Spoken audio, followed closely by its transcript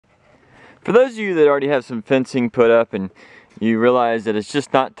For those of you that already have some fencing put up and you realize that it's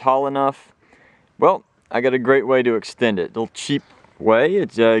just not tall enough, well, I got a great way to extend it. A little cheap way.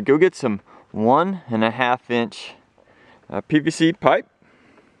 It's go get some 1.5 inch PVC pipe,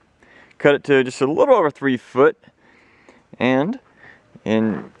 cut it to just a little over 3 foot, and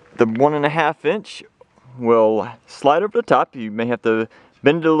in the 1.5 inch will slide over the top. You may have to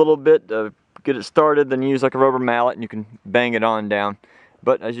bend it a little bit to get it started, then use like a rubber mallet and you can bang it on down.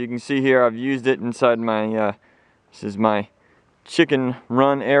 But as you can see here, I've used it inside my, this is my chicken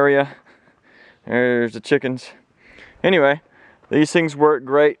run area. There's the chickens. Anyway, these things work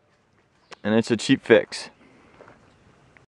great and it's a cheap fix.